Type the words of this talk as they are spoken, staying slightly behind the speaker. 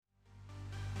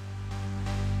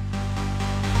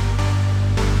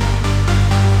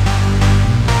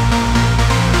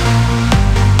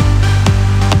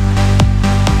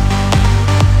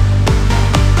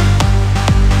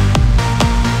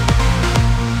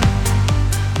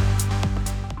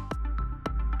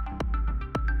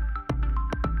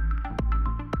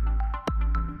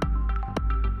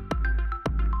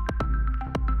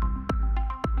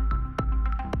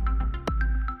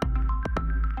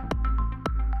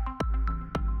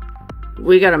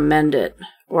we gotta mend it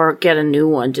or get a new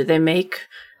one. Do they make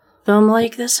them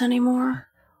like this anymore?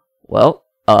 Well,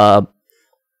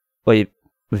 we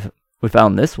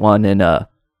found this one in a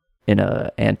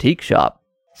antique shop,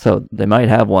 so they might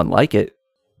have one like it.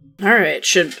 All right.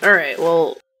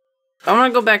 Well, I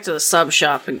want to go back to the sub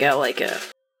shop and get like a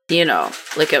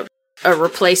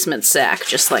replacement sack,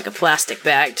 just like a plastic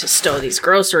bag to stow these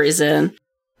groceries in.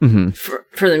 Mm-hmm.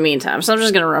 For the meantime. So I'm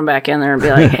just going to run back in there and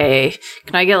be like, hey,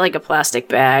 can I get like a plastic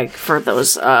bag for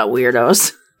those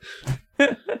weirdos?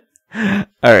 All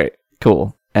right,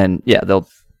 cool. And yeah, they'll...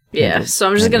 Yeah, so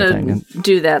I'm just going to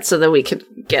do that so that we can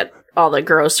get all the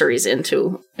groceries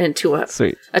into a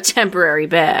temporary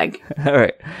bag. All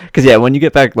right. Because yeah, when you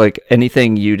get back, like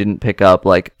anything you didn't pick up,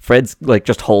 like Fred's like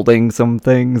just holding some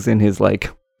things in his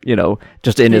like,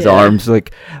 just in his arms,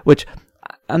 like, which...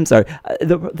 I'm sorry.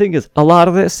 The thing is, a lot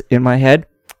of this in my head,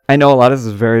 I know a lot of this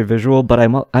is very visual, but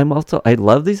I'm also I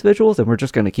love these visuals, and we're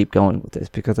just going to keep going with this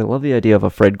because I love the idea of a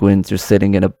Fred Gwynn just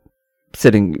riding on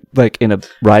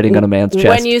a man's chest.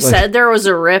 When you said there was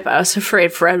a rip, I was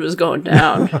afraid Fred was going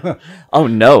down. Oh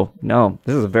no,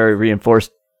 this is a very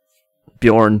reinforced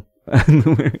Bjorn.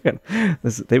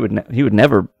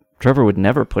 Trevor would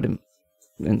never put him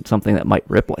in something that might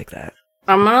rip like that.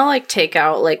 I'm gonna like take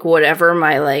out like whatever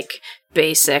my like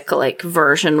basic like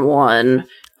version 1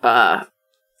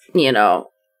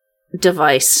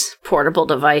 portable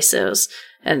devices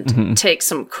and take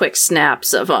some quick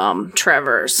snaps of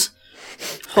Trevor's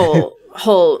whole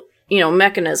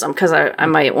mechanism, because I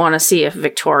might want to see if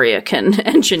Victoria can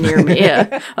engineer me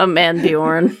a man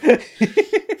Bjorn.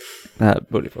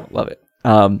 Beautiful, love it.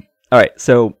 All right,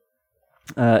 so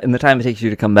in the time it takes you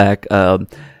to come back,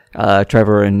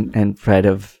 Trevor and Fred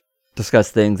have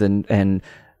discussed things, and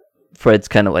Fred's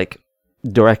kind of like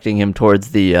directing him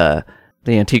towards the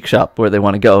antique shop where they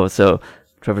want to go. So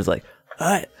Trevor's like, all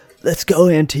right, let's go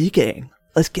antiquing.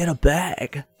 Let's get a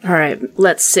bag. All right,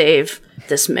 let's save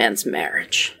this man's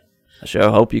marriage. I sure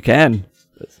hope you can.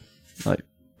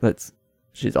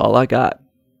 She's all I got.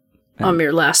 I'm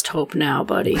your last hope now,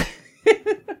 buddy.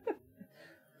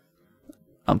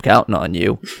 I'm counting on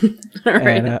you. All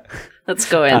right, let's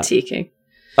go antiquing.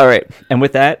 All right, and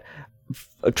with that,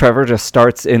 Trevor just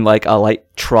starts in like a light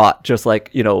trot, just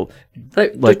like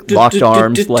like locked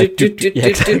arms, like yeah,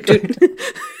 exactly.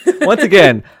 Once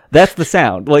again, that's the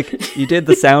sound. Like you did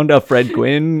the sound of Fred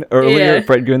Gwynn earlier,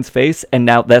 Fred Gwynn's face, and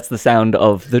now that's the sound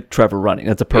of the Trevor running.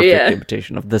 That's a perfect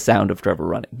imitation of the sound of Trevor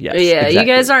running. Yes, yeah. exactly. You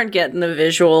guys aren't getting the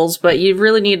visuals, but you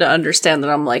really need to understand that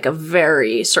I'm like a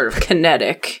very sort of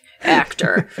kinetic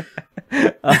actor.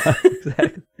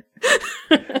 Exactly.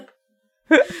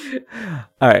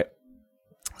 All right.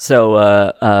 So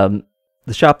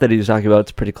the shop that he was talking about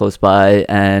is pretty close by,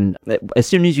 and as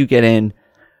soon as you get in,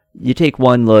 you take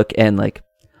one look, and like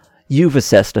you've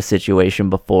assessed a situation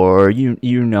before. You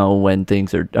know when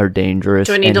things are dangerous.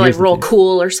 Do I need to like roll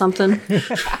cool or something?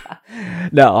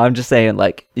 No, I'm just saying,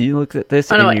 like, you look at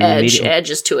this. I know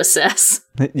edge is to assess.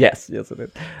 yes, it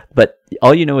is. But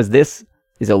all you know is this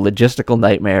is a logistical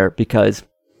nightmare because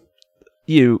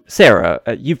Sarah,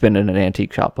 you've been in an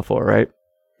antique shop before, right?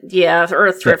 Yeah, or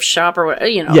a thrift shop, or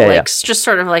just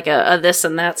sort of like a this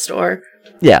and that store.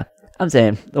 Yeah, I'm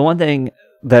saying the one thing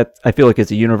that I feel like is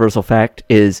a universal fact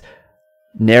is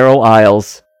narrow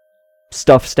aisles,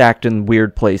 stuff stacked in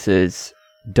weird places,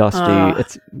 dusty.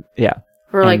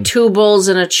 We're like two bulls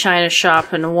in a china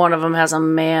shop, and one of them has a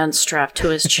man strapped to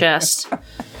his chest.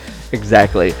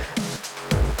 Exactly.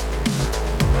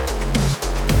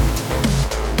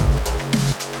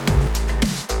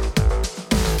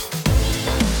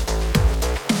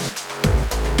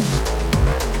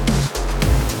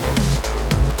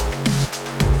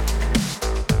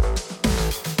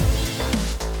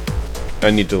 I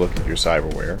need to look at your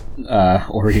cyberware.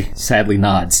 Ori sadly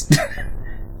nods.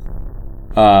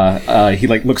 He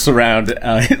like looks around.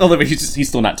 Although he's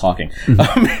still not talking.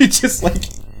 He just like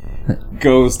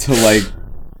goes to like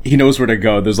he knows where to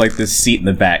go. There's like this seat in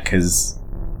the back because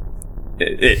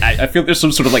I feel there's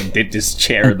some sort of like this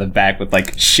chair in the back with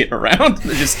like shit around.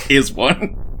 There just is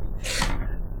one.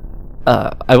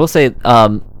 I will say,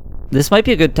 this might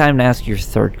be a good time to ask your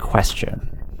third question.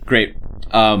 Great.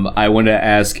 I want to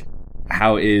ask,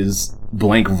 how is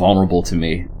blank vulnerable to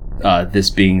me? This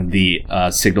being the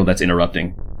signal that's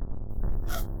interrupting.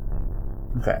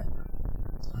 Okay.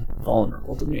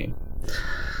 Vulnerable to me.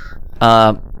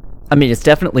 I mean, it's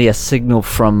definitely a signal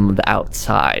from the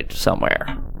outside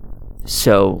somewhere.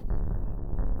 So,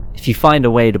 if you find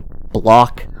a way to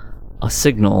block a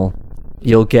signal,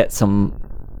 you'll get some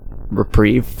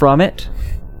reprieve from it.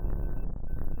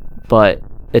 But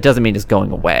it doesn't mean it's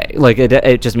going away. Like,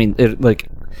 it just means,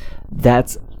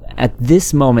 that's at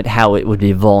this moment how it would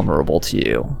be vulnerable to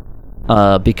you,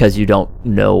 because you don't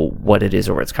know what it is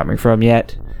or where it's coming from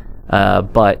yet.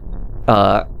 But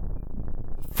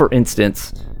for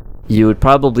instance, you would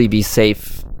probably be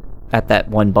safe at that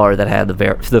one bar that had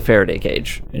the Faraday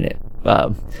cage in it,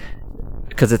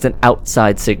 because it's an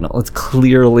outside signal. It's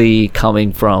clearly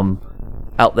coming from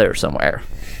out there somewhere.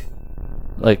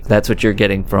 Like, that's what you're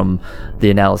getting from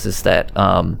the analysis that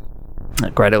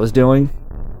Greta was doing.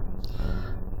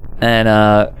 And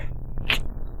I'm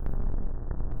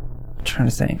trying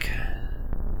to think.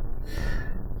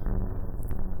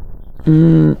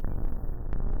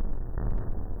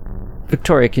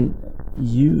 Victoria, can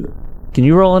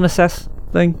you roll an assess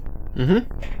thing? Mm-hmm.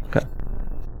 Okay.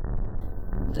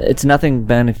 It's nothing,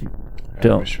 Ben, if you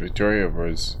don't. I wish Victoria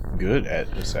was good at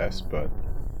assess, but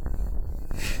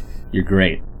You're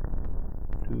great.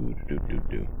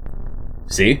 do.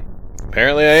 See?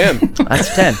 Apparently I am.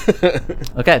 That's 10.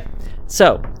 Okay.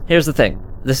 So, here's the thing.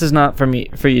 This is not for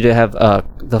you to have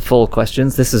the full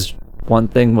questions. This is one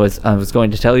thing I was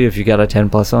going to tell you if you got a 10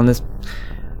 plus on this.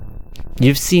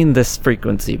 You've seen this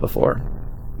frequency before.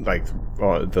 Like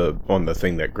on the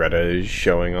thing that Greta is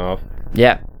showing off.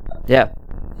 Yeah.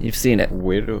 You've seen it.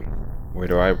 Where do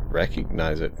I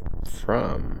recognize it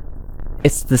from?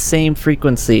 It's the same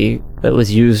frequency that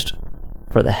was used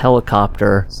for the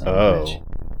helicopter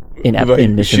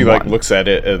in Mission she 1. looks at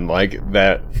it and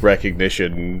that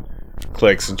recognition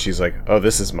clicks and she's like, "Oh,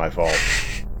 this is my fault."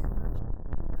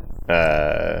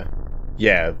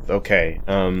 Yeah, okay.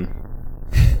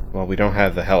 Well, we don't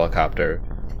have the helicopter,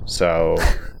 so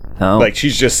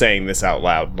she's just saying this out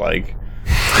loud, Right.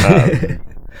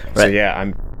 So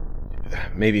yeah,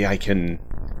 maybe I can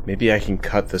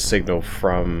cut the signal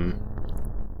from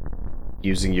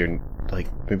using your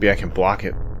maybe I can block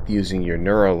it using your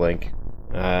Neuralink.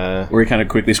 Where he kind of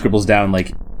quickly scribbles down,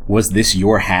 was this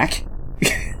your hack?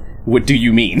 What do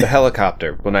you mean? The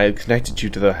helicopter. When I connected you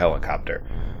to the helicopter,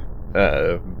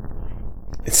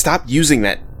 stop using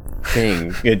that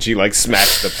thing. And she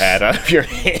smashed the pad out of your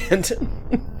hand.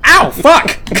 Ow!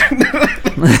 Fuck!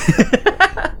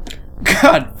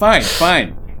 God, fine.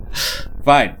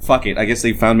 Fuck it. I guess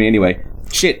they found me anyway.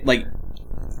 Shit,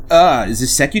 is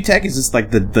this Secutech? Is this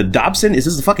the Dobson? Is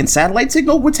this the fucking satellite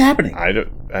signal? What's happening?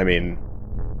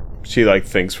 She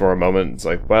thinks for a moment. It's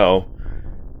well,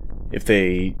 if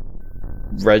they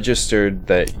registered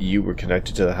that you were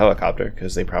connected to the helicopter,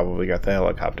 because they probably got the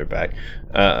helicopter back,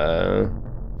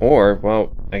 or,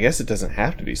 well, I guess it doesn't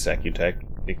have to be Secutech.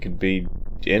 It could be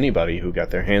anybody who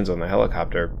got their hands on the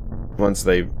helicopter. Once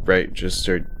they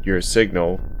registered your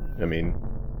signal,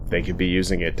 they could be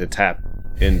using it to tap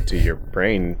into your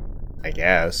brain, I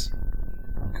guess.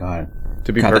 Oh, God.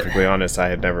 To be perfectly honest, I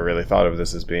had never really thought of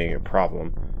this as being a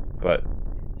problem, but...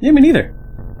 Yeah, me neither.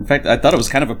 In fact, I thought it was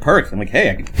kind of a perk. I'm like,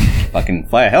 hey, I can fucking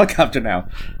fly a helicopter now.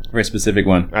 Very specific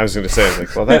one. I was going to say,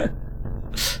 well, that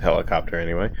helicopter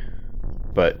anyway.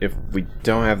 But if we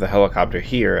don't have the helicopter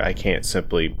here, I can't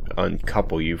simply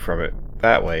uncouple you from it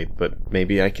that way, but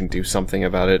maybe I can do something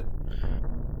about it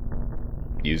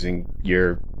using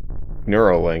your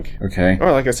Neuralink. Okay.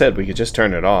 Or, like I said, we could just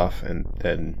turn it off, and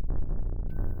then...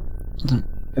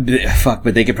 Fuck,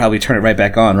 but they could probably turn it right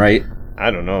back on, right?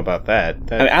 I don't know about that.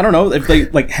 I don't know if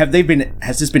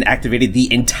has this been activated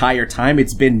the entire time?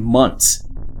 It's been months.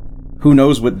 Who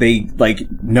knows what they,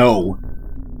 know?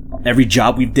 Every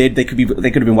job we did, they could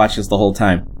have been watching us the whole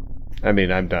time. I'm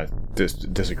not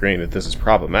disagreeing that this is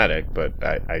problematic, but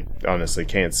I honestly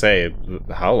can't say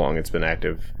how long it's been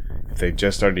active. If they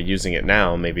just started using it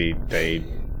now, maybe they...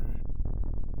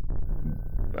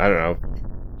 I don't know.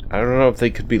 I don't know if they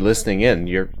could be listening in.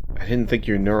 I didn't think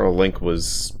your Neuralink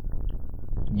was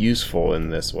useful in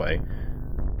this way.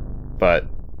 But...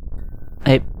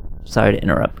 Hey, sorry to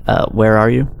interrupt. Where are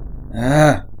you?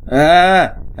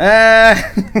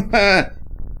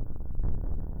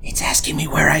 It's asking me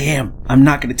where I am. I'm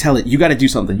not gonna tell it. You gotta do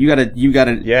something. You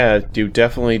gotta... Yeah, you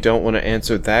definitely don't want to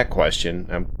answer that question.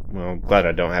 I'm glad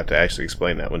I don't have to actually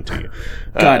explain that one to you.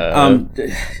 God,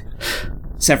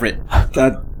 sever it.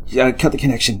 Cut the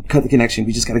connection.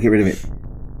 We just gotta get rid of it.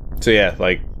 So yeah,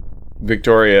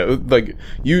 Victoria,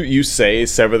 you say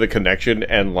sever the connection,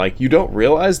 and you don't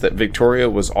realize that Victoria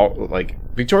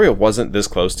wasn't this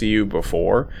close to you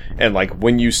before, and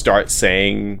when you start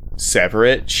saying sever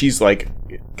it, she's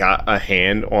got a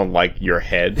hand on your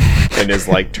head and is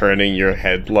turning your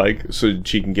head so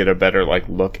she can get a better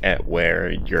look at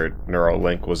where your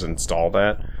Neuralink was installed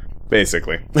at,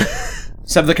 basically.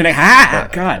 Sever the connection. Ah,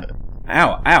 God.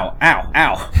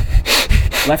 Ow.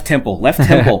 Left temple.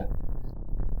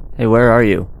 Hey, where are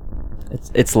you?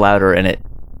 It's louder in it.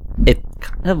 it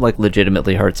kind of like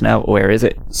legitimately hurts now. Where is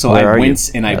it? So Where I are you, wince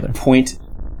and I rather? point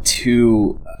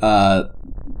to, I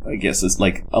guess it's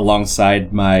like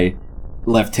alongside my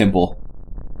left temple.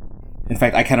 In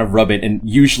fact, I kind of rub it, and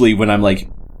usually when I'm like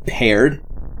paired,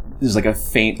 there's like a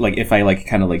faint, like if I like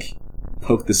kind of like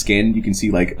poke the skin, you can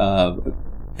see like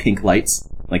pink lights,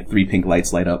 like 3 pink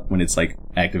lights light up when it's like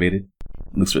activated.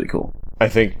 It looks really cool. I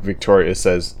think Victoria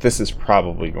says, this is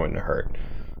probably going to hurt.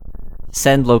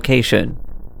 Send location.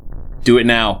 Do it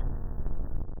now.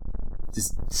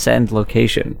 Just Send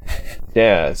location.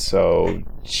 Yeah, so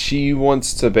she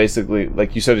wants to basically,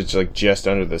 like you said, it's like just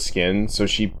under the skin, so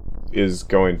she is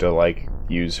going to like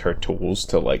use her tools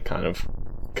to like kind of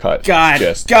cut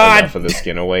just enough of the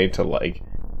skin away to like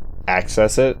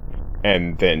access it,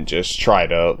 and then just try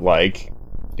to like,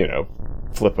 you know,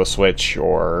 flip a switch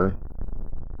or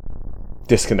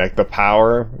disconnect the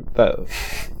power. That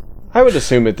I would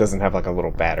assume it doesn't have like a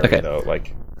little battery though.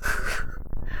 Like,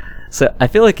 So I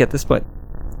feel like at this point,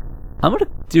 I'm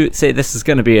gonna say this is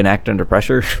gonna be an act under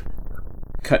pressure.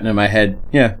 cutting in my head.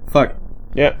 Yeah, fuck.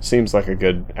 yeah, seems like a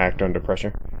good act under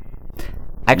pressure.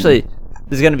 Actually,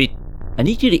 there's gonna be. I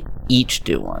need you to each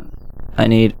do one.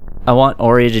 I want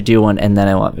Ori to do one, and then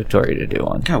I want Victoria to do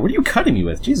one. God, what are you cutting me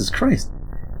with? Jesus Christ.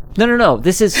 No.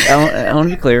 This is. I want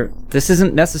to be clear. This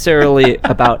isn't necessarily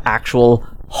about actual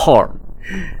harm.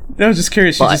 No, I was just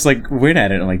curious. She But- just like went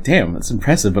at it. And I'm like, damn, that's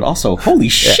impressive. But also, holy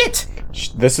shit!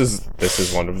 This is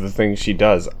one of the things she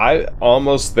does. I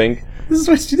almost think This is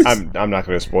what she does. I'm not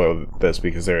going to spoil this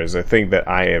because there is a thing that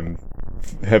I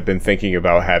have been thinking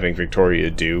about having Victoria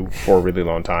do for a really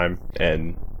long time,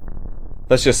 and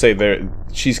let's just say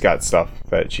she's got stuff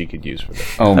that she could use for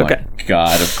this. Oh my Okay.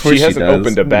 god! Of course She hasn't does.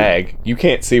 opened a bag. You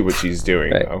can't see what she's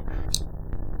doing Right.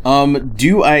 though.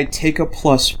 Do I take a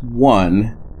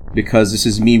 +1 because this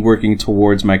is me working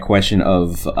towards my question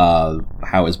of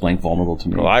how is blank vulnerable to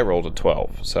me? Well, I rolled a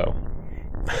 12, so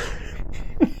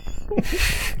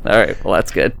All right. Well,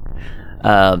 that's good.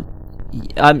 That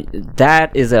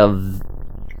is a.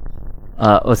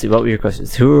 Let's see. What were your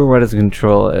questions? Who or what is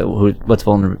control? What's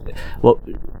vulnerable? What?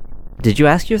 Did you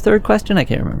ask your third question? I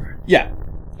can't remember. Yeah.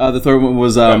 The third one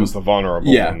was that was the vulnerable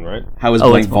yeah. one, right? how is Oh,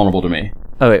 blank it's vulnerable to me?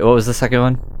 Oh wait, what was the second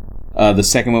one? The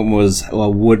second one was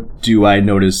what do I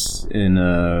notice in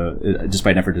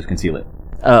despite an effort to conceal it?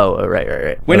 Oh, right.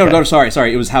 Wait, Okay. no,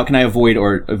 sorry. It was how can I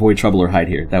avoid trouble or hide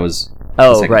here? That was the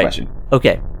Oh, second right. question.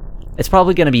 Okay. It's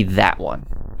probably going to be that one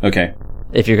Okay,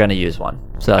 if you're going to use one.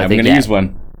 So I I'm think going to use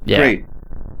one. Yeah. Great.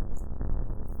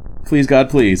 Please, God,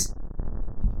 please.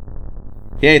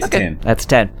 Yeah, it's a 10. That's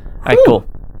 10. All right,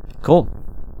 cool.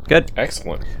 Good.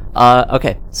 Excellent.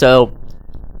 Okay. So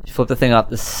you flip the thing off,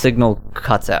 the signal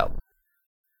cuts out.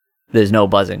 There's no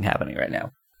buzzing happening right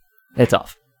now. It's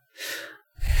off.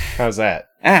 How's that?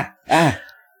 Ah.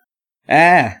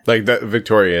 Like that,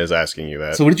 Victoria is asking you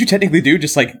that. So what did you technically do?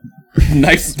 Just like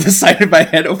knife the side of my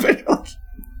head open?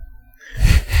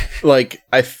 Like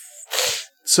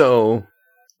so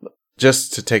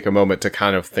just to take a moment to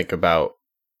kind of think about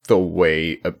the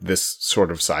way this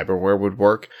sort of cyberware would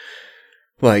work,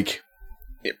 like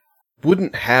it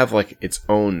wouldn't have like its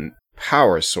own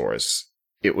power source.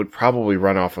 It would probably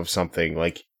run off of something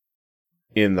like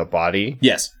in the body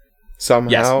Yes.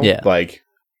 somehow. Yes. Yeah. Like,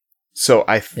 so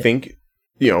I think,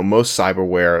 you know, most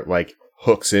cyberware like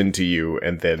hooks into you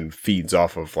and then feeds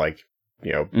off of like,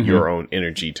 you know, Mhm. your own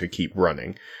energy to keep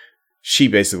running. She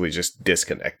basically just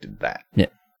disconnected that. Yeah.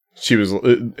 She was,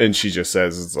 and she just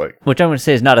says, it's like, Which I'm going to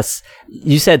say is not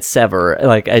you said sever.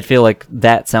 Like, I feel like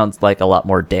that sounds like a lot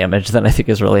more damage than I think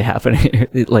is really happening.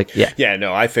 Like, yeah. yeah,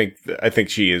 no, I think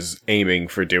she is aiming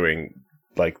for doing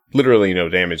like literally no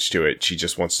damage to it. She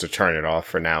just wants to turn it off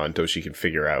for now until she can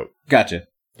figure out, Gotcha.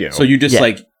 you know, So you just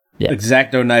Yeah. Yeah.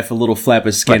 X-Acto knife a little flap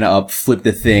of skin up, flip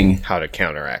the thing, how to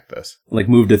counteract this. like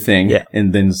move the thing, Yeah.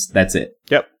 and then that's it.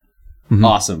 Yep. Mhm.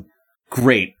 Awesome.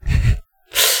 Great.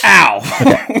 Ow!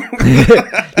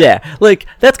 Yeah. Like,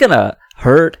 that's going to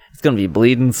hurt. It's going to be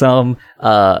bleeding some.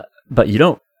 But you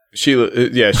don't. She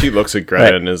looks at Greta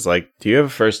Right. and is like, "Do you have a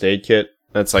first aid kit?"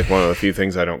 That's like one of the few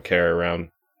things I don't carry around.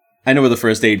 I know where the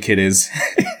first aid kit is.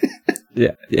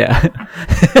 Yeah.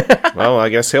 Well, I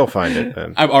guess he'll find it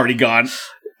then. I'm already gone.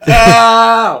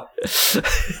 Ow!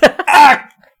 Ah!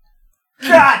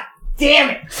 God damn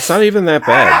it! It's not even that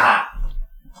bad.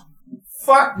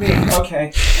 Fuck me.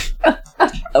 Okay.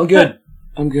 I'm good.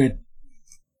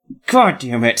 God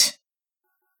damn it.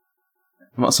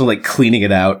 I'm also like cleaning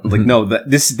it out. Like, no,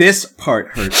 this part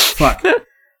hurts. Fuck.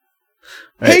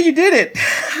 Hey, you did it!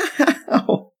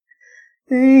 Oh,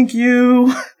 thank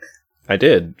you. I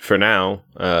did for now.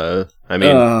 I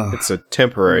mean, it's a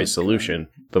temporary solution.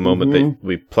 the moment that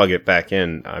we plug it back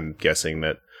in, I'm guessing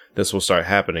that this will start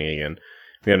happening again.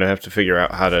 We're going to have to figure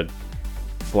out how to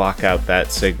block out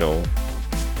that signal.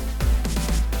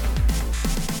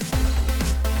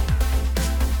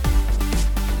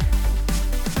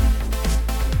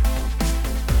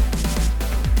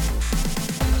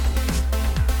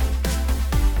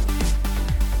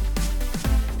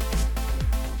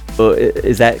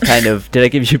 Is that kind of, did I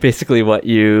give you basically what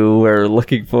you were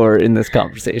looking for in this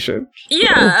conversation?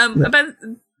 Yeah, about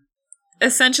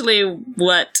essentially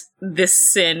what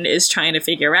this sin is trying to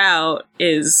figure out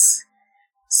is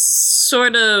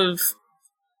sort of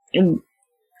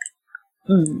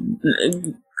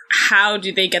how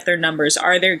do they get their numbers?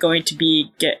 Are there going to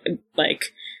be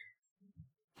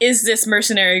is this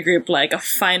mercenary group like a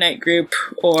finite group,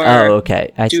 or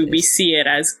okay. do we see it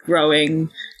as growing?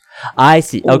 I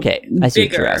see. Okay, I see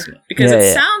bigger, what you're asking.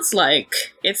 because sounds like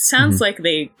like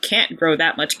they can't grow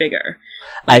that much bigger.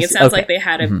 Like it sounds like they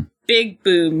had a big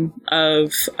boom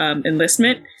of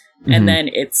enlistment, and then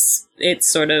it's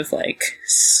sort of like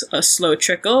a slow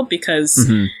trickle because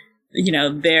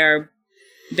their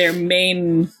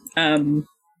main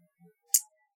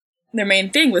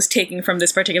thing was taking from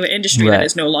this particular industry that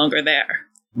is no longer there.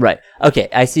 Right. Okay,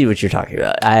 I see what you're talking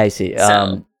about. I see.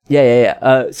 So,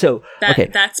 so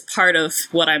that's part of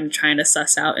what I'm trying to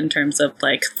suss out in terms of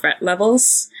like threat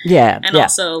levels. Yeah. And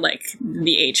also like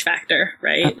the age factor,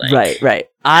 right? Right.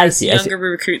 As younger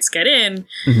recruits get in,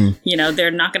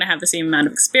 they're not going to have the same amount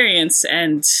of experience,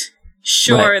 and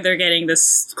they're getting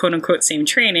this quote unquote same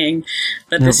training,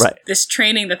 but this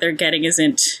training that they're getting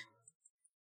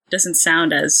doesn't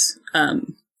sound as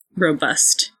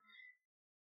robust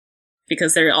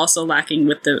because they're also lacking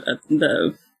with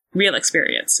the real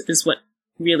experience is what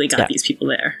really got these people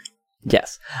there.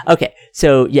 Yes. Okay.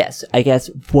 So yes, I guess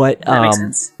what that makes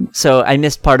sense. So I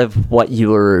missed part of what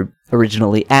you were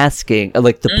originally asking,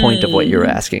 like the point of what you were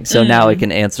asking. So now I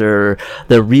can answer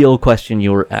the real question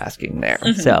you were asking there.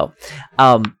 So,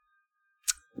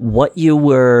 what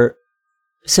I'm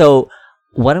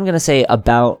going to say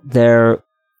about their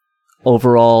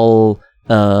overall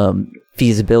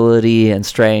feasibility and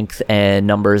strength and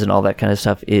numbers and all that kind of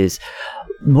stuff is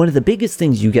one of the biggest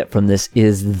things you get from this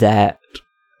is that,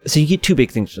 so you get two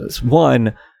big things from this.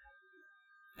 One,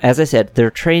 as I said, their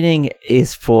training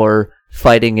is for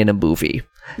fighting in a movie.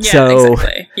 Yeah, so,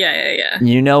 exactly. Yeah.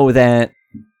 You know that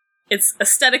it's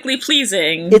aesthetically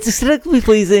pleasing. Not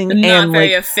and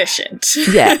very efficient.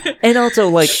 Yeah. And also,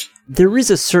 like, there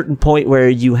is a certain point where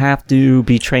you have to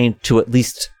be trained to at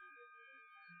least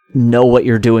know what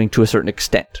you're doing to a certain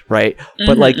extent, right?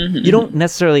 But like you don't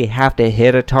necessarily have to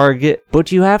hit a target,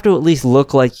 but you have to at least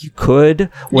look like you could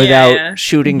without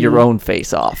shooting your own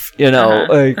face off,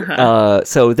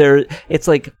 so there it's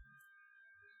like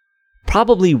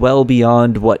probably well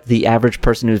beyond what the average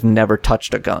person who's never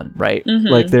touched a gun, right?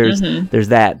 Like there's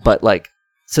that, but like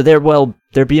so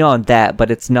they're beyond that, but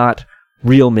it's not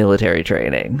real military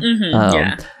training.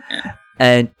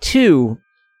 And two,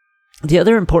 the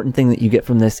other important thing that you get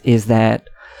from this is that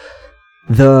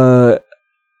the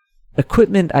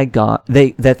equipment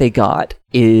they got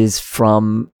is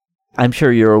from, I'm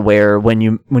sure you're aware, when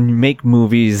you make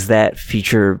movies that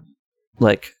feature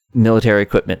like military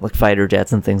equipment, like fighter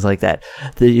jets and things like that,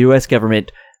 the U.S.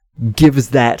 government gives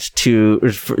that to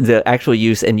the actual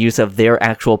use of their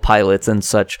actual pilots and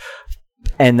such,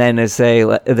 and then they say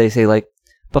like,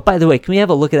 but by the way, can we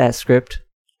have a look at that script?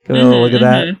 Can we have a look at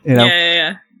that?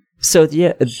 Yeah. So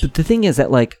the thing is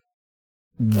that like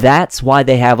that's why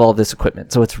they have all this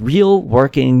equipment. So it's real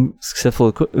working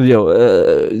civil,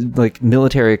 like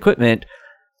military equipment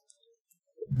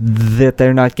that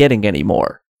they're not getting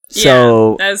anymore.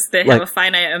 So as they have a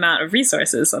finite amount of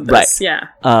resources on this. Right. Yeah.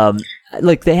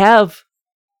 Like they have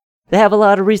a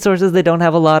lot of resources. They don't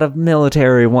have a lot of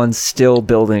military ones still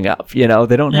building up. They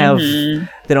don't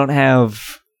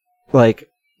have like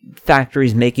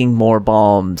factories making more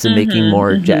bombs and making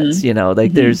more jets,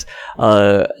 like there's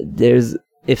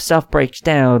if stuff breaks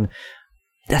down,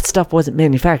 that stuff wasn't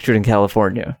manufactured in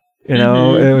California,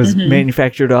 it was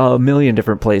manufactured a million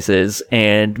different places,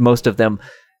 and most of them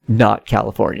not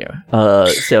California.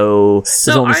 So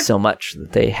there's only so much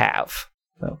that they have.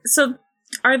 So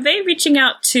are they reaching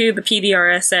out to the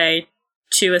PDRSA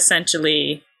to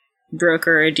essentially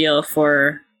broker a deal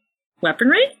for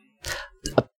weaponry?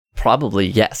 Probably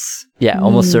yes. Yeah,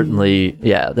 almost certainly.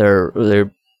 Yeah,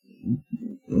 they're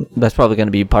that's probably going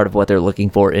to be part of what they're looking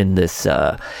for in this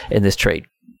trade,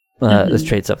 this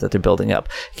trade stuff that they're building up.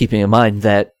 Keeping in mind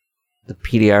that the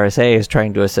PDRSA is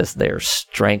trying to assess their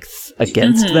strength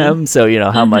against them. So,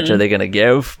 how much are they going to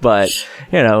give? But,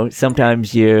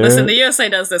 sometimes Listen, the USA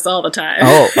does this all the time.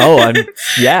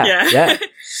 Yeah.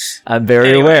 I'm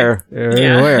very aware. Very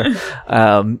aware.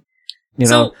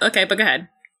 Okay, but go ahead.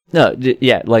 No,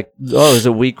 there's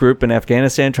a weak group in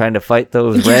Afghanistan trying to fight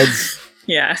those Reds.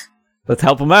 Yeah. Let's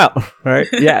help them out, right?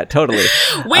 Yeah, totally.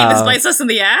 Wait, this bites us in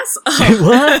the ass?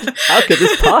 What? How could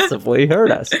this possibly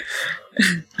hurt us?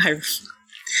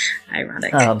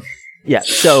 Ironic.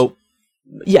 So,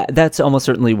 that's almost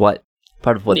certainly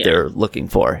part of what they're looking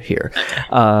for here.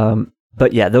 Okay.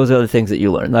 But those are the things that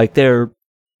you learn. Like, they're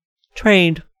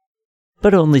trained,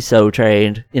 but only so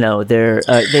trained.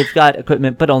 They've got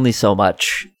equipment, but only so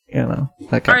much.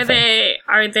 That kind of thing.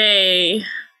 Are they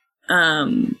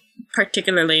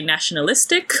particularly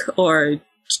nationalistic or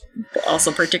also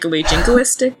particularly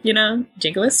jingoistic?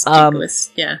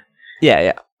 Jingoist? Yeah.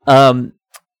 Yeah. I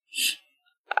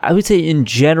would say in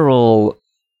general,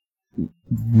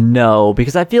 no,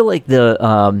 because I feel like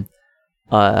the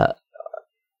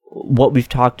what we've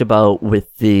talked about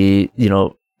with the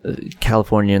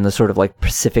California and the sort of like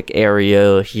Pacific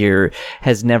area here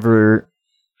has never.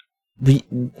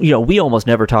 We almost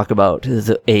never talk about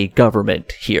a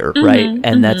government here, right?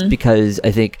 And that's because I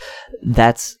think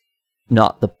that's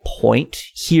not the point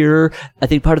here. I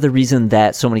think part of the reason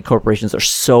that so many corporations are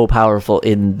so powerful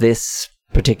in this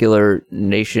particular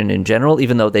nation in general,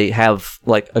 even though they have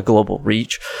like a global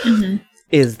reach,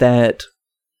 is that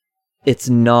it's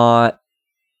not.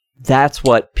 That's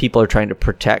what people are trying to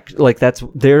protect. Like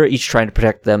they're each trying to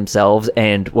protect themselves,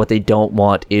 and what they don't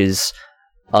want is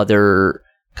other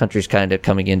countries kind of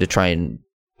coming in to try and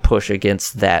push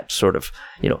against that sort of,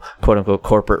 quote unquote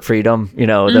corporate freedom,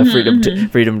 the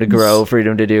freedom to grow,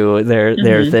 freedom to do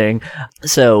their thing.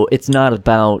 So it's not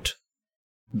about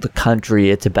the country,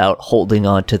 it's about holding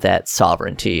on to that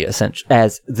sovereignty, essentially,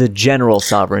 as the general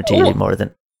sovereignty more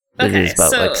than it is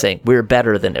about like saying we're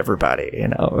better than everybody,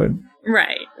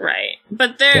 Right.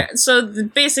 But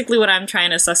basically what I'm trying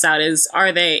to suss out is,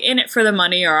 are they in it for the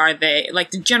money, or are they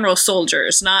like the general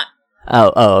soldiers, not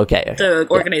okay. the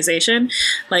organization?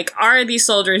 Like, are these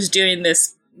soldiers doing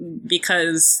this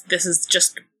because this is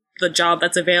just the job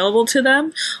that's available to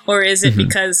them, or is it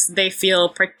because they feel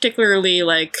particularly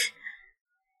like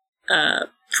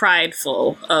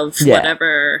prideful of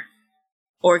whatever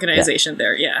organization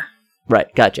they're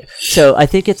right, gotcha. So I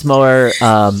think it's more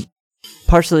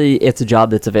partially it's a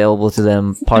job that's available to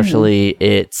them, partially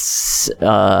it's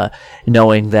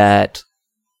knowing that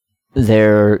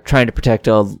they're trying to protect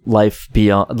a life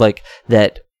beyond, like,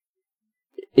 that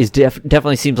is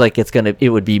definitely seems like it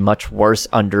would be much worse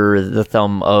under the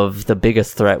thumb of the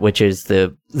biggest threat, which is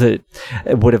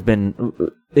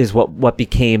what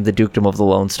became the Dukedom of the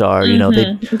Lone Star.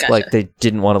 They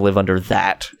didn't want to live under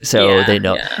that, so they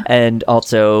know. And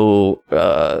also,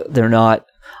 they're not.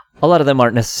 A lot of them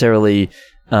aren't necessarily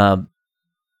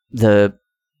the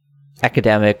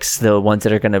academics, the ones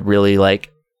that are going to really like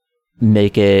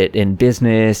make it in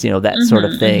business, that sort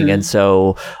of thing. And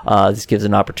so this gives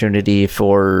an opportunity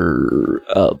for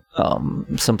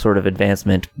some sort of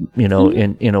advancement,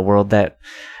 in a world that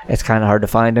it's kind of hard to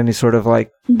find any sort of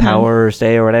like power or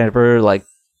stay or whatever. Like,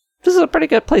 this is a pretty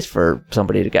good place for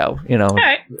somebody to go, All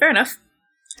right, fair enough.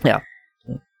 Yeah.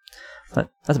 But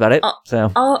that's about it.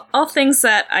 All things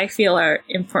that I feel are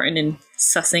important in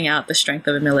sussing out the strength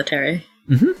of a military.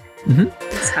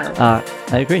 I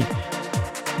agree.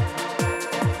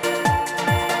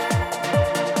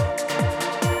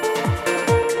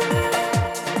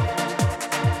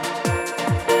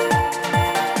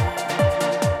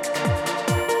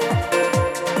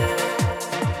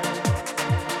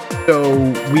 So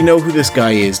we know who this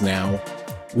guy is now.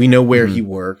 We know where he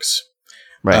works.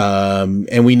 Right.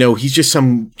 And we know he's just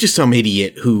some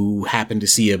idiot who happened to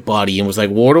see a body and was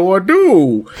like, what do I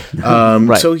do?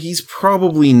 Right. So he's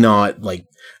probably not like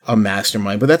a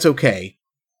mastermind, but that's okay.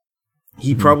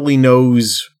 He probably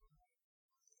knows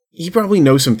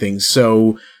some things.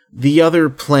 So the other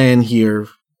plan here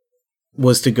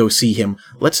was to go see him.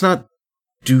 Let's not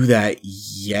do that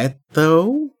yet,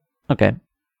 though. Okay.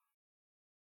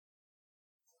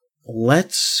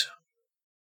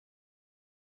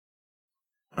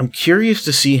 I'm curious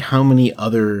to see how many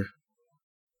other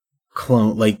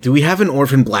do we have an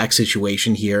Orphan Black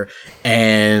situation here,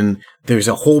 and there's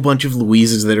a whole bunch of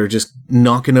Louises that are just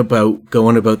going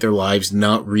about their lives,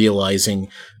 not realizing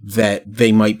that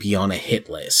they might be on a hit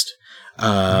list.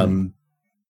 So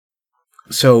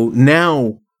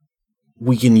now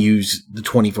we can use the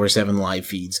 24/7 live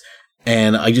feeds,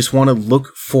 and I just want to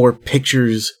look for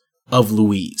pictures of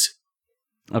Louise.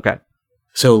 Okay.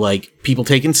 So like people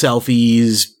taking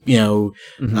selfies,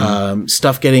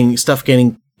 stuff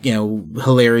getting,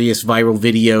 hilarious viral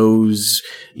videos,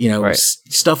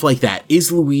 stuff like that.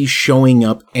 Is Louise showing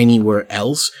up anywhere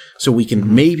else? So we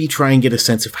can maybe try and get a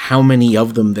sense of how many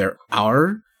of them there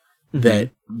are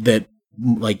that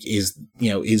like is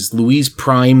Louise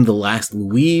Prime the last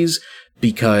Louise?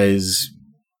 Because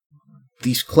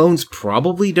these clones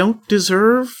probably don't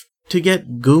deserve to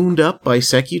get gooned up by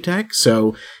Secutech,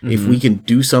 so if we can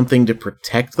do something to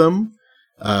protect them,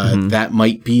 that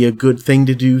might be a good thing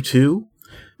to do too.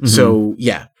 So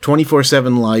yeah,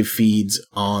 24/7 live feeds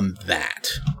on that.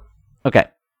 Okay,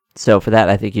 so for that,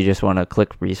 I think you just want to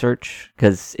click research,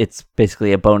 because it's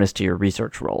basically a bonus to your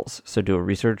research rolls. So do a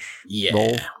research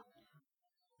roll.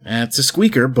 That's a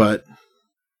squeaker, but...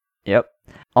 Yep.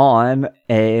 On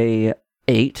a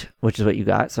 8, which is what you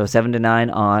got, so 7 to 9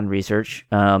 on research,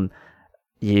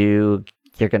 you're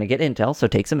going to get intel, so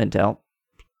take some intel.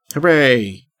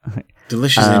 Hooray!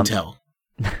 Delicious intel.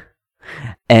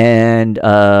 And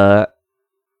I'll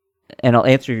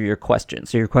answer your question.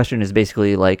 So your question is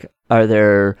basically like, are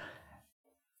there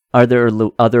other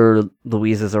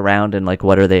Louises around, and like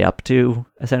what are they up to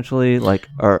essentially? Like,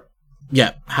 or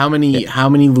how many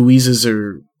Louises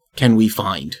can we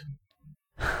find?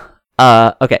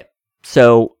 Okay.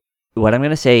 So what I'm going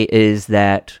to say is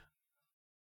that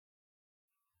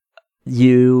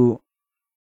you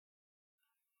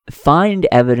find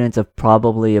evidence of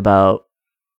probably about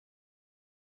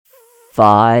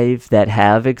 5 that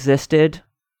have existed,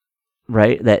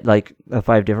 right? That like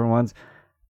 5 different ones.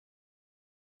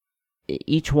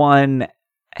 Each one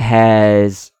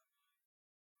has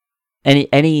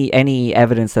any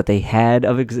evidence that they had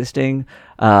of existing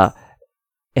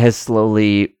has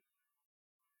slowly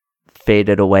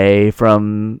faded away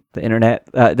from the internet,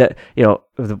 that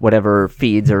whatever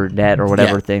feeds or net or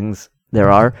whatever things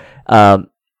there are,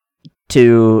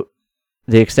 to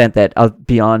the extent that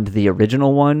beyond the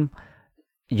original one,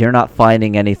 you're not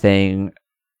finding anything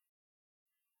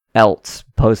else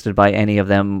posted by any of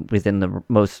them within the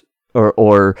most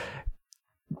or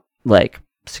like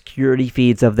security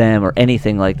feeds of them or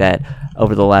anything like that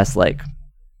over the last like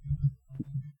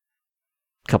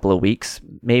couple of weeks,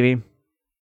 maybe.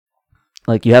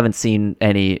 Like, you haven't seen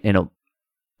any,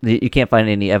 you can't find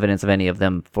any evidence of any of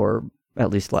them for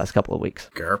at least the last couple of weeks.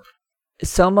 Gerp.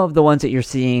 Some of the ones that you're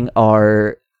seeing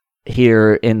are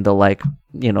here in the, like,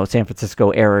 San Francisco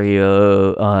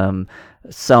area,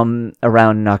 some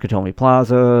around Nakatomi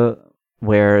Plaza,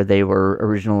 where they were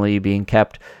originally being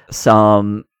kept,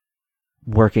 some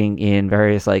working in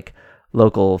various, like,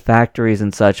 local factories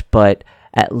and such, but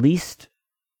at least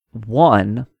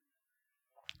one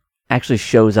actually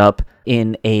shows up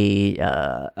in a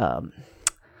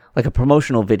like a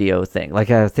promotional video thing,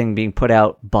 like a thing being put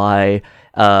out by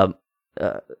a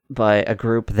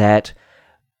group that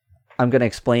I'm going to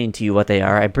explain to you what they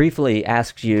are. I briefly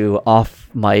asked you off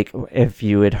mic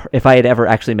if I had ever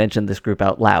actually mentioned this group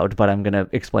out loud, but I'm going to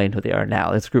explain who they are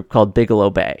now. It's a group called Bigelow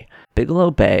Bay.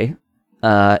 Bigelow Bay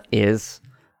is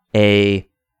essentially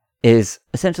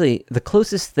the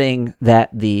closest thing that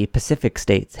the Pacific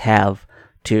states have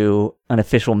to an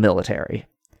official military.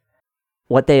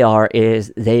 What they are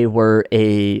is they were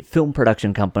a film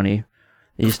production company.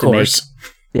 They used to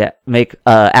make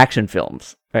action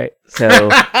films, right? So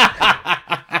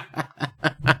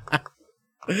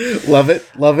love it.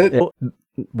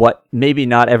 What maybe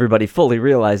not everybody fully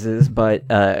realizes, but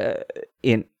I'm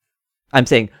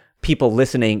saying people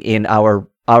listening in our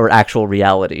actual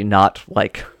reality, not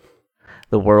like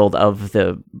the world of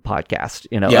the podcast,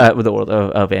 the world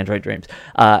of Android Dreams,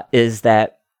 is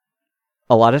that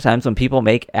a lot of times when people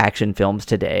make action films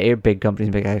today, big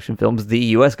companies make action films, the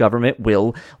U.S. government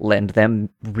will lend them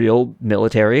real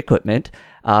military equipment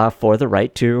for the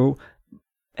right to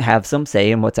have some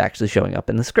say in what's actually showing up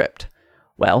in the script.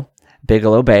 Well,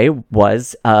 Bigelow Bay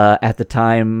was, at the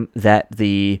time that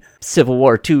the Civil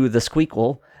War II, the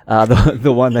squeakquel,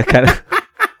 the one that kind of...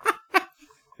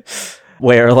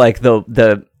 where like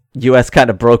the U.S. kind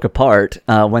of broke apart,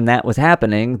 when that was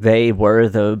happening, they were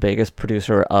the biggest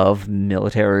producer of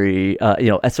military,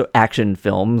 action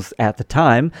films at the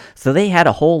time. So they had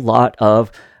a whole lot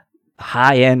of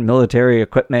high-end military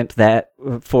equipment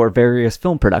for various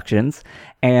film productions,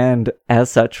 and as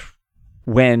such,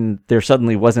 when there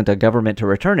suddenly wasn't a government to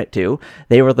return it to,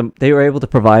 they were able to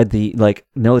provide the like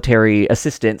military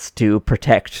assistance to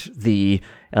protect the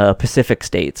Pacific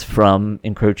states from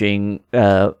encroaching,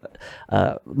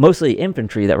 mostly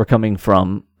infantry that were coming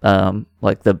from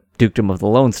like the Dukedom of the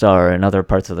Lone Star and other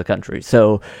parts of the country.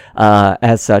 So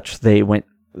as such, they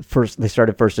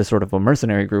started first as sort of a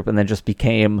mercenary group, and then just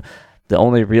became the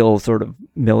only real sort of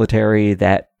military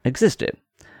that existed.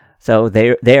 So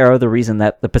they are the reason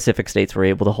that the Pacific states were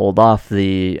able to hold off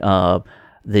the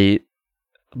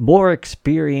more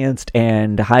experienced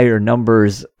and higher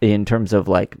numbers in terms of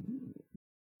like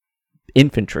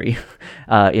infantry,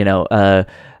 coming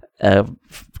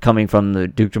from the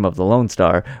Dukedom of the Lone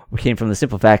Star, came from the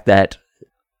simple fact that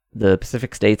the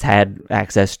Pacific states had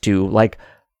access to like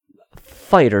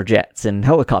fighter jets and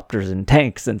helicopters and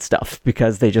tanks and stuff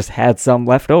because they just had some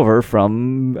left over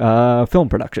from film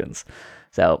productions.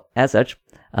 So as such,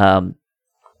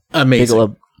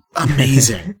 amazing.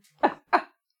 Amazing.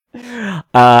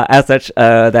 As such,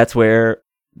 that's where.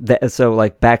 So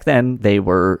like back then they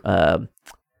were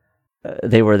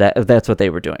that's what they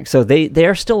were doing. So they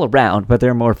are still around, but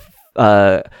they're more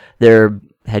their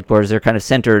headquarters are kind of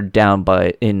centered down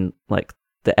in like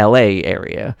the LA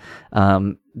area,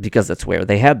 because that's where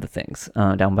they had the things,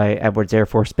 down by Edwards Air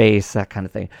Force Base, that kind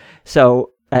of thing.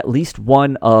 So at least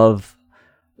one of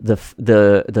the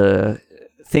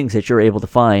things that you're able to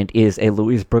find is a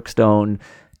Louise Brookstone,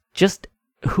 just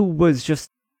who was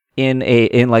just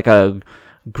in like a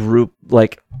group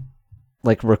like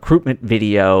recruitment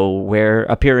video where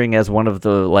appearing as one of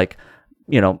the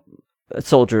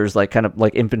soldiers, like kind of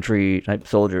like infantry type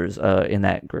soldiers in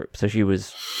that group. So she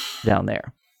was down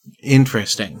there.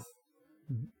 Interesting.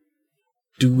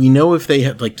 Do we know if they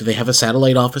have do they have a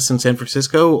satellite office in San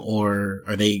Francisco, or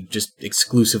are they just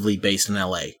exclusively based in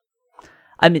LA?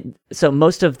 I mean, so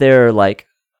most of their like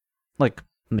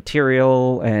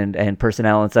material and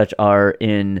personnel and such are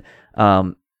in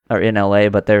LA,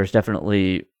 but there would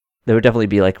definitely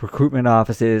be like recruitment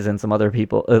offices and some other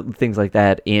people, things like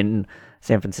that in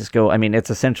San Francisco. I mean,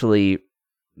 it's essentially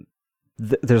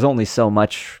there's only so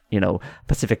much,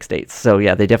 Pacific states. So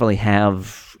yeah, they definitely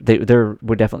have. There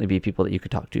would definitely be people that you could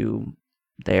talk to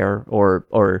there,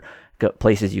 or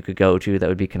places you could go to that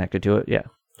would be connected to it. Yeah.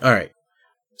 All right.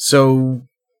 So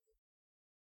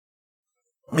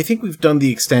I think we've done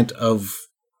the extent of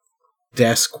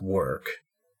desk work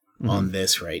on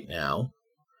this right now.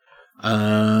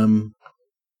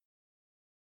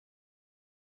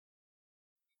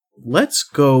 Let's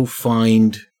go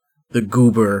find the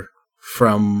goober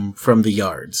from the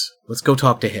yards. Let's go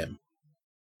talk to him.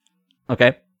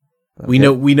 Okay. We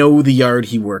know the yard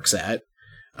he works at.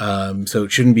 So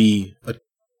it shouldn't be a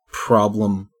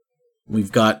problem.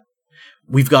 We've got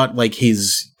like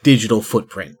his digital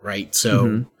footprint, right?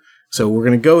 So so we're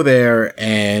gonna go there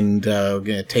and we're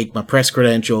gonna take my press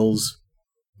credentials,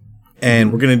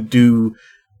 and we're gonna do,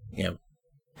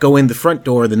 go in the front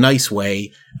door the nice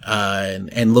way,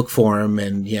 and look for him,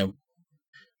 and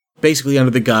basically under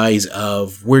the guise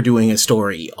of we're doing a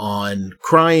story on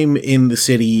crime in the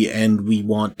city, and we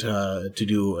want to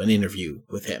do an interview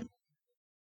with him.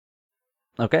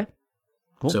 Okay,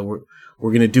 cool. So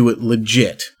we're gonna do it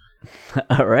legit.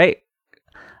 All right.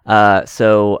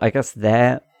 So I guess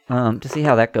that to see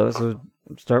how that goes, we'll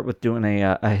start with doing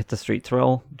a hit the streets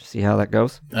roll to see how that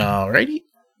goes. Alrighty.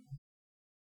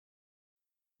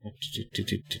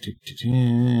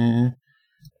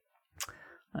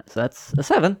 So that's a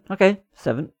 7. Okay,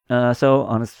 7. So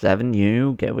on a 7,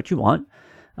 you get what you want.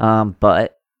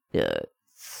 But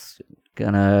it's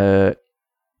gonna,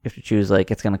 you have to choose,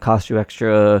 it's gonna cost you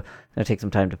extra. It's gonna take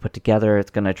some time to put together.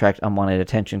 It's gonna attract unwanted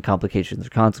attention, complications, or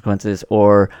consequences,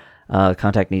 or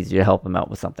contact needs you to help them out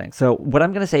with something. So what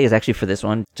I'm gonna say is actually for this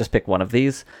one, just pick one of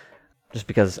these, just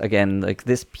because again,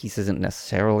 this piece isn't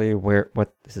necessarily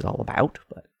what this is all about,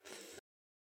 but.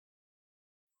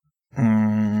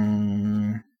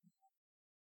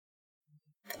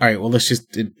 All right, well,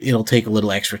 it'll take a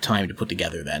little extra time to put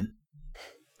together then.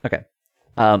 Okay.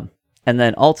 And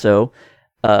then also,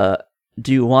 do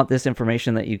you want this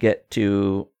information that you get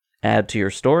to add to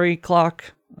your story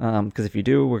clock? Because if you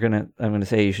do, I'm gonna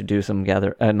say you should do some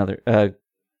gather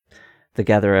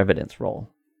evidence roll.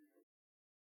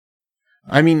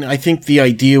 I mean, I think the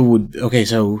idea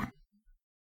so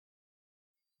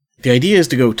the idea is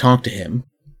to go talk to him.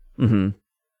 Mm-hmm.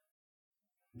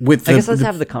 I guess let's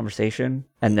have the conversation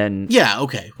and then. Yeah.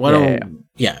 Okay. Why don't?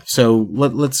 Yeah. So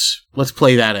let's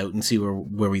play that out and see where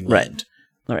we land.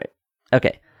 All right.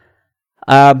 Okay.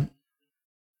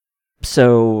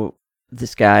 So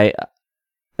this guy,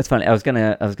 that's funny. I was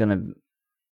gonna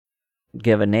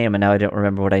give a name, and now I don't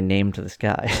remember what I named this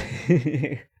guy.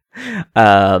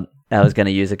 I was gonna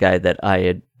use a guy that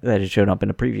had shown up in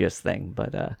a previous thing,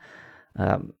 but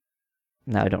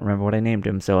now I don't remember what I named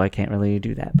him, so I can't really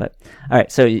do that. But all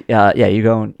right, so you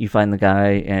go and you find the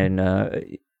guy,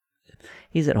 and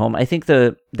he's at home. I think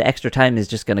the extra time is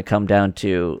just going to come down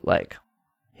to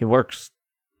he works,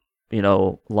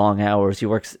 long hours. He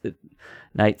works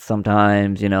nights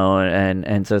sometimes,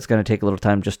 and so it's going to take a little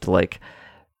time just to like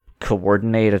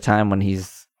coordinate a time when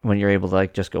you're able to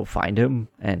like just go find him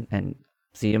and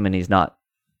see him and he's not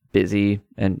busy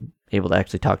and able to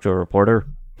actually talk to a reporter.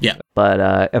 Yeah.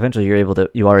 But eventually you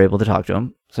are able to talk to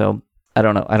him. So I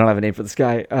don't know. I don't have a name for this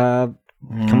guy.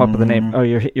 Come up with a name. Oh,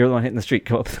 you're the one hitting the street.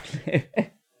 Come up with a name.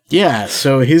 Yeah,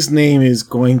 so his name is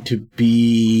going to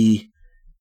be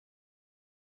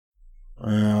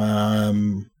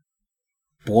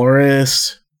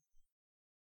Boris.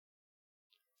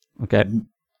 Okay.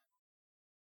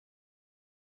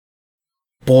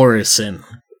 Borison.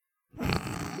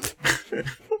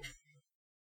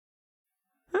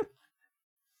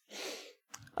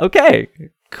 Okay,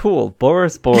 cool.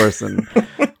 Boris Borison.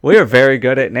 We are very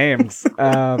good at names.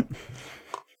 All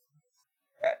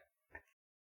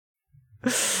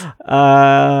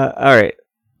right.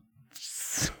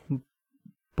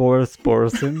 Boris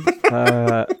Borison.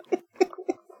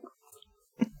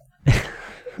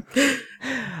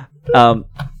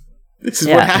 This is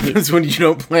what happens when you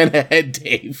don't plan ahead,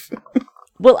 Dave.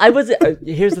 Well,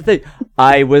 here's the thing.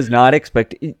 I was not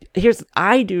expecting.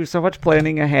 I do so much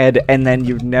planning ahead, and then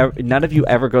none of you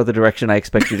ever go the direction I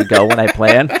expect you to go when I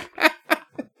plan.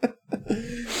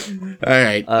 All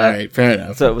right, fair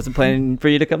enough. So I wasn't planning for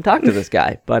you to come talk to this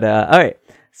guy, but all right.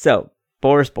 So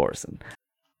Boris Borison,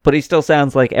 but he still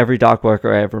sounds like every dock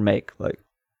worker I ever make. Like,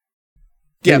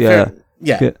 yeah.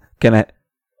 Can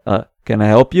I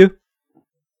help you?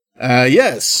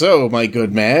 Yes. So, my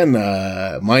good man,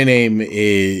 my name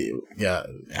is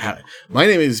Bozidar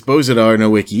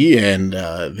Nowicki, and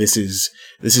this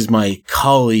is my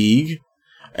colleague,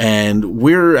 and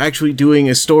we're actually doing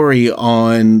a story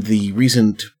on the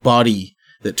recent body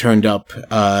that turned up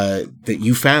that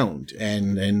you found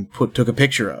and took a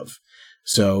picture of.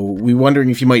 So, we're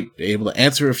wondering if you might be able to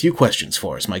answer a few questions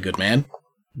for us, my good man.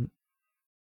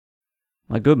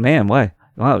 My good man, why?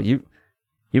 Wow, you're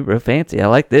real fancy. I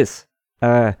like this.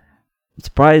 I'm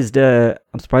surprised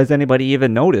anybody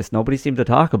even noticed. Nobody seemed to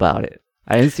talk about it.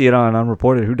 I didn't see it on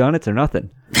Unreported Whodunits or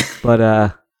nothing.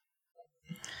 But,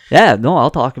 yeah, no, I'll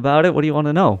talk about it. What do you want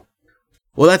to know?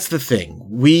 Well, that's the thing.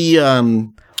 We,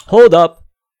 Hold up.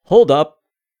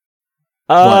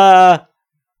 What?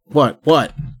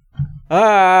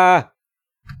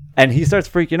 And he starts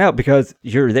freaking out because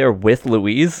you're there with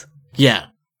Louise. Yeah.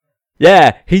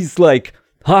 Yeah, he's like,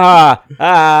 all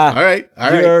right.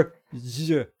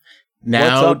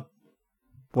 Now,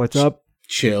 What's up?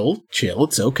 Chill.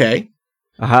 It's okay.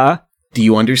 Uh-huh. Do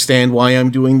you understand why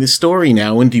I'm doing this story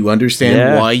now? And do you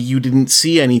understand why you didn't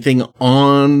see anything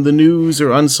on the news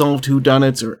or Unsolved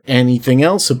Whodunits or anything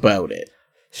else about it?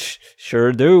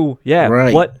 Sure do. Yeah.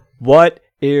 Right. What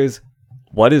is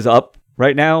up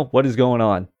right now? What is going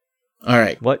on? All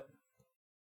right. What?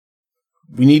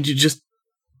 We need to just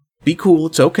be cool.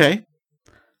 It's okay.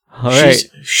 All right.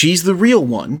 She's the real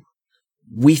one.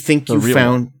 We think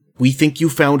you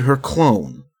found her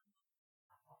clone.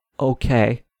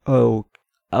 Okay. Oh,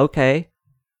 okay.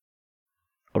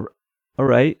 All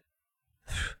right.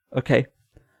 Okay.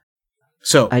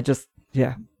 So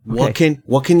yeah. Okay.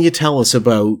 What can you tell us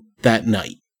about that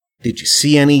night? Did you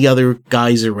see any other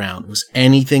guys around? Was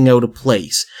anything out of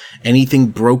place? Anything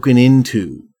broken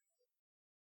into?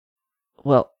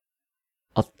 Well,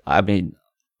 I'll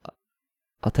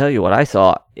tell you what I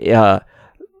saw.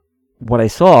 What I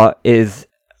saw is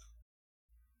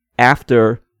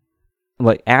after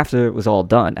it was all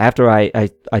done, after I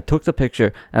took the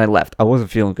picture and I left, I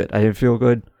wasn't feeling good. I didn't feel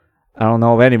good. I don't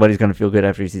know if anybody's gonna feel good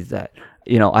after he sees that.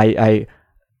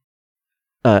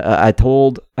 I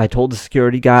told the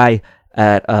security guy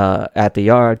at the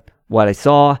yard what I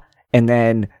saw, and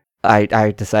then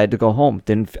I decided to go home.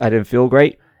 I didn't feel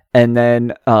great, and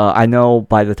then I know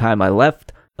by the time I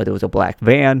left, there was a black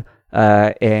van,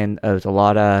 and there was a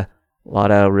lot of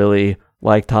really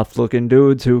like tough looking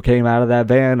dudes who came out of that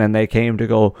van, and they came to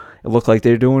go. It looked like they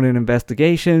were doing an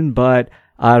investigation, but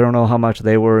I don't know how much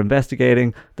they were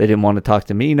investigating. They didn't want to talk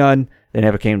to me none. They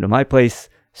never came to my place.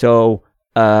 So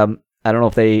I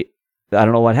don't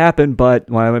know what happened, but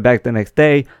when I went back the next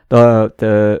day,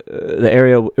 the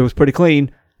area, it was pretty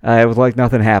clean. It was like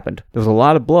nothing happened. There was a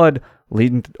lot of blood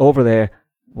leading over there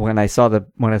when I saw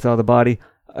the body.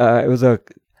 It was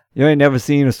you ain't never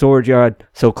seen a storage yard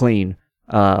so clean.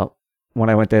 When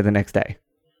I went there the next day.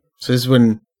 So this is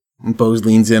when Bose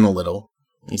leans in a little.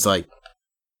 He's like,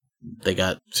 "They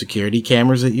got security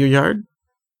cameras at your yard?"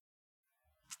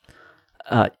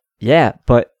 Yeah,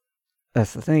 but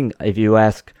that's the thing. If you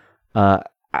ask, I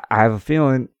have a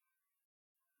feeling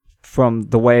from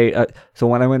the way. So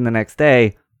when I went the next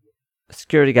day, the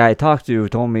security guy I talked to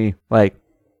told me, like,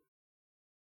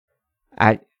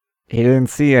 he didn't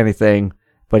see anything,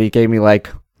 but he gave me like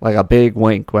a big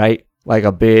wink, right? Like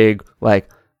a big, like,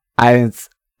 I didn't,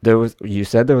 you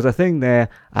said there was a thing there,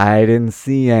 I didn't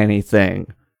see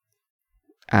anything.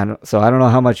 And so I don't know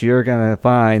how much you're gonna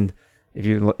find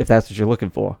if that's what you're looking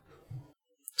for.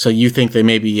 So you think they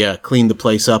maybe cleaned the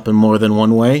place up in more than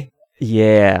one way?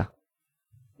 Yeah.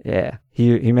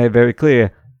 He made it very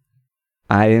clear.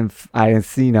 I didn't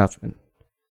see nothing.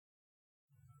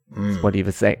 That's what he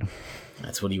was saying.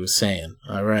 That's what he was saying.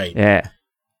 All right.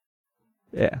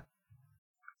 Yeah.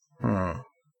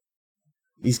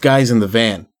 These guys in the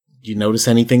van. Did you notice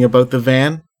anything about the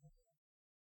van?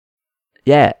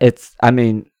 Yeah, it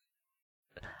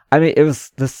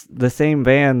was the same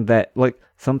van that, like,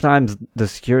 sometimes the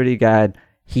security guard,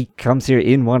 he comes here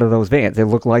in one of those vans. They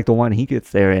look like the one he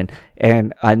gets there in.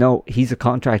 And I know he's a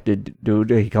contracted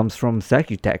dude. He comes from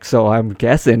Secutech, so I'm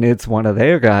guessing it's one of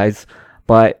their guys.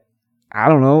 But I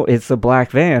don't know. It's a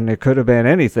black van. It could have been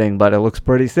anything, but it looks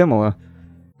pretty similar.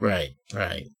 Right.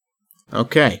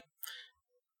 Okay.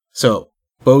 So,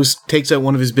 Bose takes out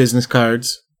one of his business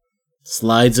cards,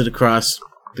 slides it across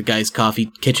the guy's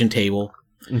kitchen table,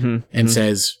 and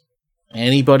says,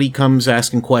 anybody comes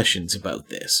asking questions about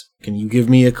this, can you give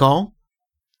me a call?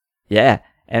 Yeah,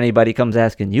 anybody comes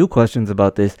asking you questions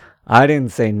about this, I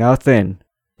didn't say nothing.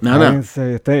 I didn't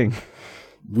say a thing.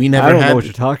 I don't know what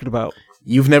you're talking about.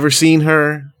 You've never seen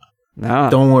her? No.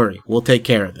 Don't worry, we'll take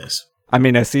care of this. I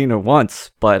mean, I've seen her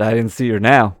once, but I didn't see her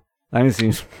now. I didn't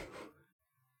see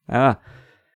her.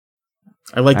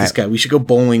 I like this guy. We should go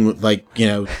bowling with, like,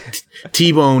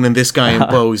 T-Bone and this guy and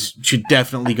Bose should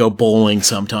definitely go bowling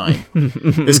sometime.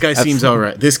 This guy seems all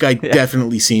right. This guy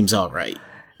definitely seems all right.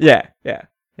 Yeah.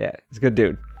 He's a good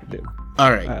dude.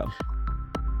 All right.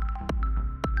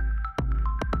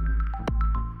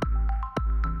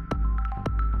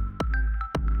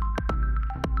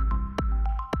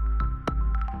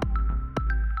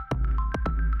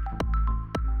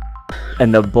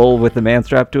 And the bull with the man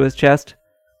strapped to his chest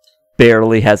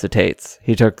barely hesitates.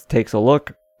 He takes a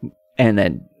look and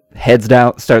then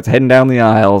starts heading down the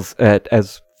aisles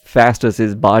as fast as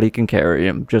his body can carry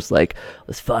him. Just like,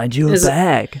 let's find you a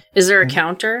bag. Is there a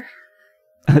counter?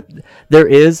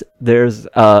 There's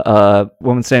a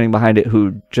woman standing behind it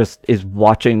who just is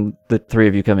watching the three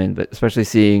of you come in, but especially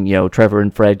seeing, Trevor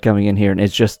and Fred coming in here, and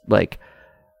it's just like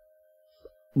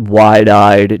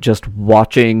wide-eyed, just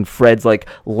watching. Fred's like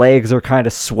legs are kind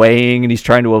of swaying and he's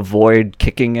trying to avoid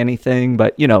kicking anything,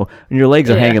 but when your legs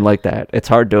are hanging like that, it's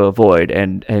hard to avoid,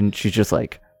 and she's just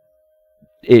like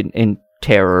in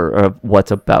terror of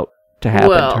what's about to happen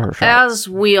to her. As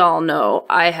we all know,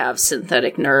 I have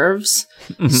synthetic nerves,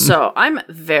 so I'm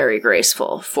very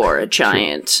graceful for a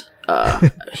giant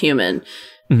human.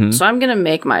 So I'm gonna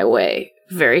make my way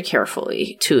very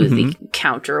carefully to the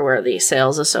counter where the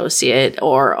sales associate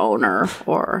or owner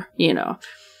or,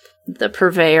 the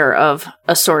purveyor of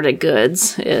assorted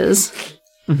goods is.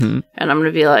 And I'm going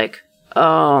to be like,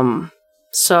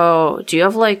 so do you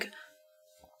have like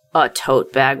a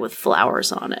tote bag with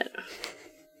flowers on it?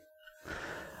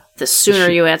 The sooner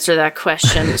you answer that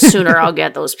question, the sooner I'll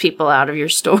get those people out of your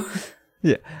store.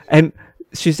 Yeah. And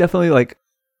she's definitely like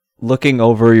looking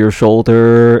over your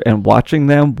shoulder and watching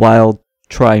them while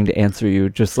trying to answer you,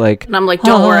 just like, and I'm like,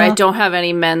 don't worry, I don't have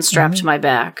any men strapped to my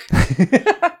back.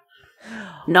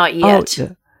 Not yet.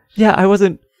 Oh, yeah, I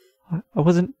wasn't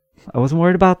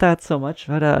worried about that so much,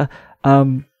 but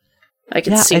I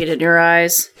can see it in your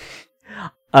eyes.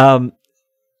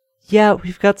 Yeah,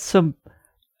 we've got some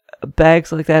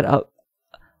bags like that up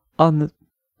on the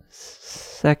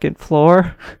second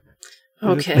floor.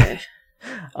 Okay.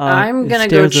 I'm gonna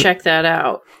go check that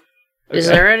out. Okay. Is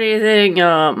there anything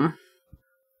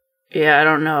I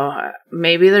don't know.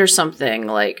 Maybe there's something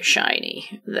like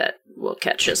shiny that will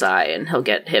catch his eye and he'll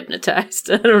get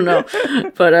hypnotized. I don't know.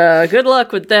 But good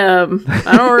luck with them.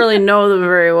 I don't really know them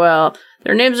very well.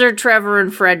 Their names are Trevor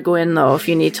and Fred Gwynn, though, if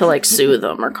you need to, like, sue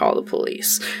them or call the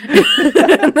police.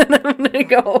 And then I'm gonna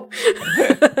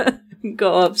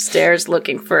go upstairs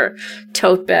looking for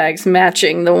tote bags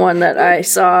matching the one that I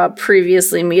saw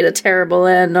previously meet a terrible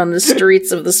end on the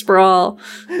streets of the Sprawl.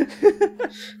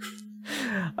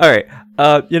 All right.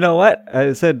 You know what?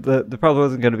 I said there probably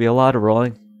wasn't going to be a lot of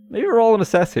rolling. Maybe roll an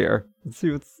assess here and see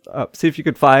what's up. See if you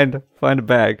could find a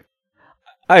bag.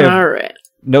 All right.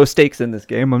 No stakes in this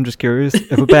game. I'm just curious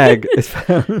if a bag is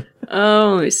found.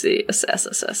 Oh, let me see.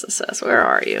 Assess. Where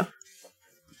are you?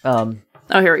 Oh,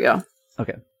 here we go.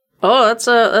 Okay. Oh, that's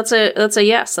a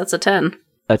yes. That's a 10.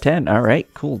 A 10. All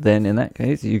right, cool. Then in that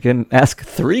case, you can ask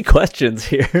 3 questions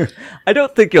here. I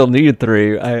don't think you'll need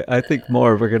 3. I think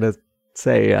more we're gonna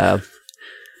say,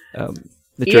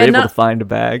 that you're able to find a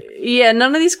bag. Yeah,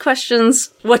 none of these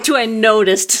questions, what do I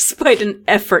notice despite an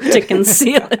effort to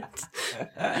conceal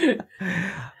it?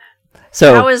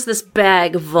 So how is this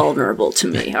bag vulnerable to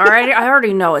me? I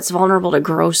already know it's vulnerable to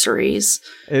groceries.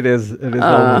 It is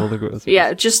vulnerable to groceries.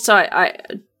 Yeah, just so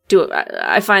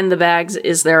I find the bags.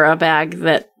 Is there a bag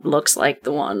that looks like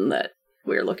the one that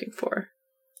we're looking for?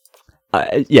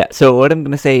 Yeah, so what I'm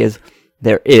going to say is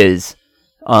there is,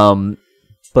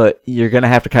 but you're going to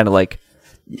have to kind of like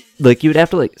you'd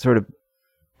have to like sort of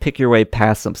pick your way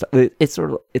past some stuff. It's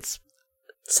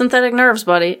synthetic nerves,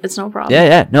 buddy. It's no problem.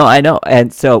 Yeah, no, I know.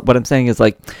 And so what I'm saying is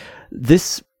like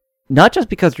this, not just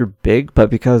because you're big, but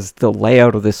because the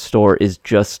layout of this store is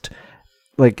just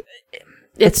like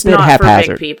it's a bit not haphazard.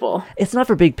 for big people. It's not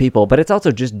for big people, but it's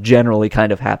also just generally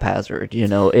kind of haphazard. You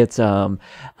know, it's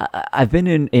I've been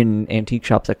in antique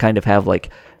shops that kind of have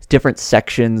like different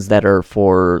sections that are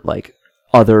for like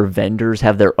other vendors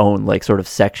have their own like sort of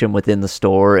section within the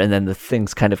store, and then the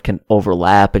things kind of can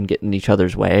overlap and get in each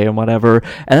other's way and whatever.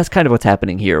 And that's kind of what's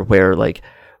happening here, where like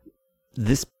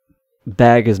this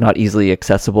bag is not easily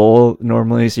accessible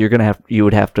normally, so you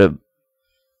would have to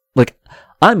like,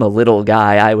 I'm a little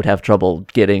guy, I would have trouble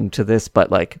getting to this,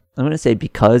 but like I'm gonna say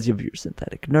because of your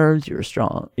synthetic nerves, you're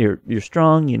strong, you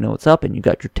know what's up, and you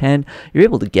got your 10, you're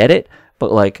able to get it.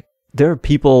 But like there are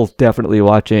people definitely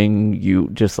watching you,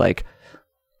 just like,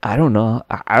 I don't know.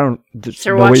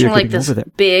 They're watching like this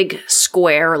big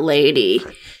square lady,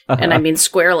 and I mean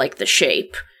square like the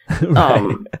shape.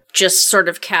 Right. Just sort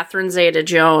of Catherine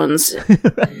Zeta-Jones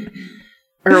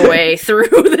her way through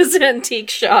this antique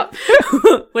shop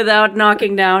without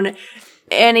knocking down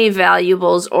any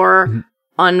valuables or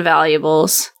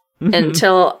unvaluables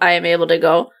until I am able to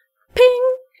go ping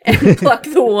and pluck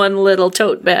the one little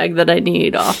tote bag that I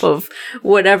need off of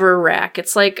whatever rack.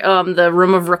 It's like the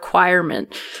room of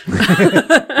requirement.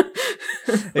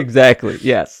 Exactly.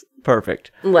 Yes.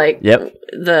 Perfect. Like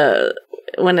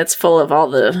when it's full of all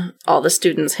the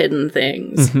students' hidden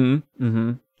things.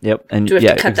 Yep. And do we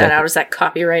have to cut that out? Is that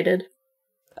copyrighted?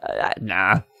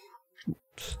 Nah.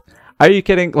 Are you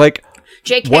kidding? Like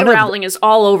J.K. Rowling is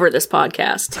all over this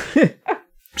podcast.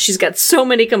 She's got so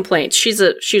many complaints. She's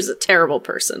a terrible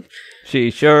person. She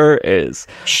sure is.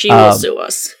 She will sue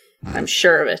us. I'm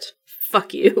sure of it.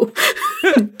 Fuck you,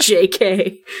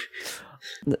 JK.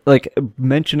 Like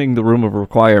mentioning the room of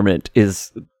requirement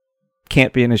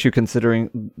can't be an issue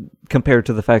compared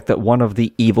to the fact that one of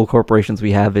the evil corporations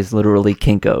we have is literally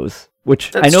Kinko's,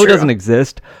 which I know doesn't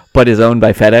exist, but is owned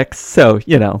by FedEx. So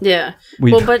you know. Yeah.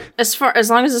 But as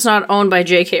long as it's not owned by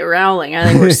J.K. Rowling, I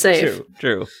think we're safe.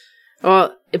 True.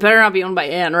 Well, it better not be owned by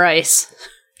Anne Rice.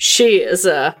 She is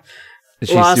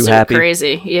she lawsuit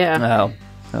crazy. Yeah.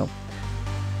 Oh.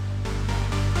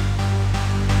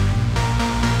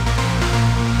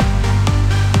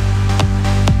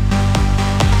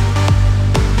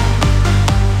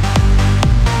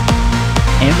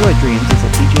 Android Dreams is a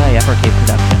TGI FRK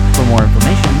production. For more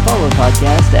information, follow the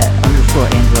podcast at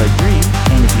 _Android Dream.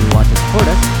 And if you want to support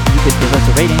us, you could give us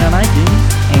a rating on iTunes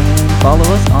and follow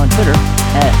us on Twitter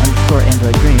at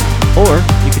 _Android Dream. Or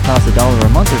you could toss $1 a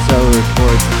month or so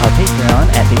towards our Patreon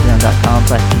at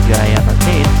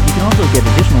patreon.com/TGIFarcade. You can also get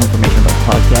additional information about the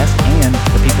podcast and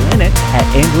the people in it at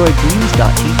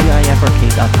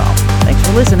androiddreams.tgifarcade.com. Thanks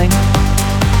for listening.